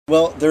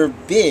Well, they're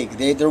big.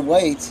 They're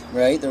white,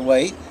 right? They're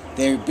white.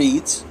 They're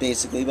beets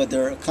basically, but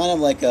they're kind of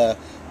like a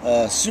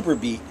super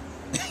beet,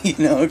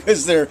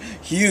 because they're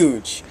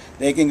huge.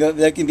 They can go.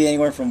 They can be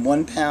anywhere from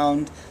 1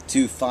 pound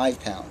to 5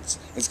 pounds.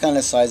 It's kind of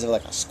the size of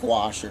like a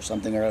squash or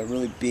something, or a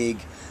really big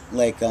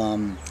like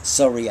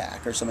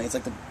celeriac or something. It's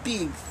like the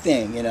big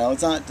thing.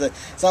 It's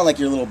not like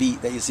your little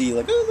beet that you see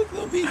like, oh, look,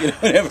 little beet,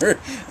 whatever.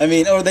 I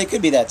mean, or they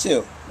could be that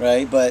too,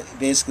 right? But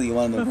basically, you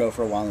want them to grow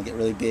for a while and get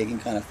really big and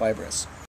kind of fibrous.